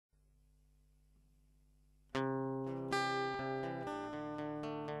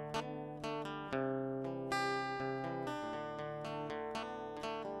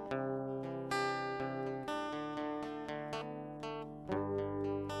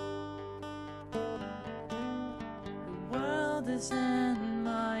is in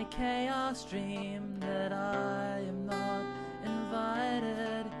my chaos dream, that I am not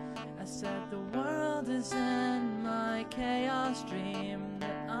invited. I said the world is in my chaos dream,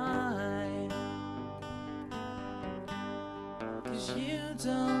 that Cause you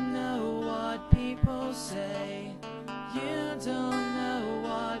don't know what people say. You don't know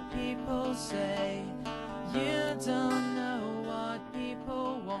what people say. You don't know what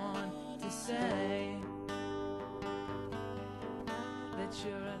people want to say. That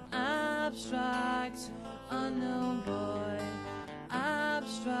you're an abstract, unknown boy.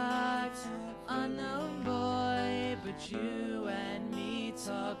 Abstract, unknown boy. But you and me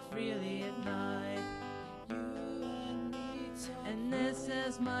talk freely at night. And this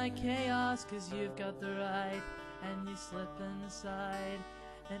is my chaos, cause you've got the right, and you slip inside,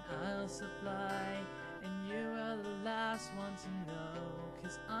 and I'll supply, and you are the last one to know,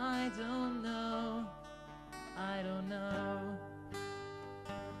 cause I don't know, I don't know.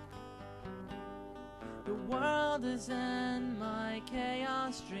 The world is in my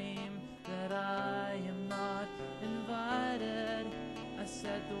chaos dream, that I am not invited. I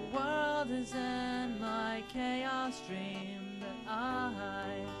said the world is in my chaos dream, that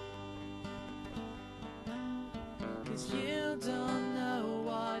Cause you don't know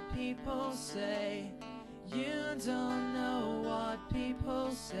what people say. You don't know what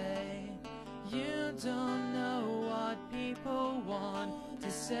people say. You don't know what people want to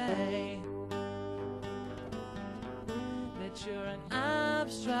say. That you're an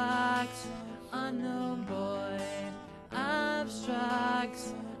abstract, unknown boy. Abstract,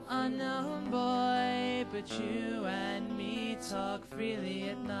 unknown boy. But you and me talk freely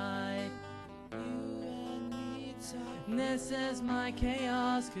at night. And this is my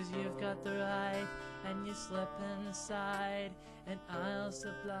chaos, cause you've got the right, and you slip inside, and I'll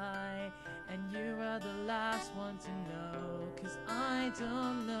supply, and you are the last one to know, cause I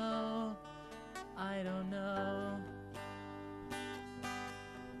don't know, I don't know.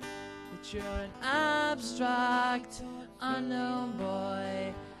 But you're an abstract, unknown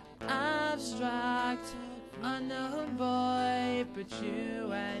boy. Abstract, unknown boy. But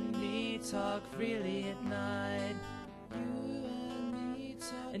you and me talk freely at night.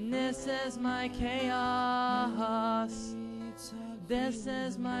 And this is my chaos. This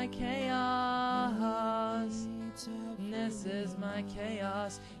is my chaos. And this is my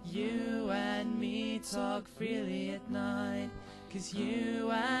chaos. You and me talk freely at night. Cause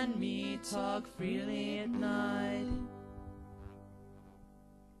you and me talk freely at night.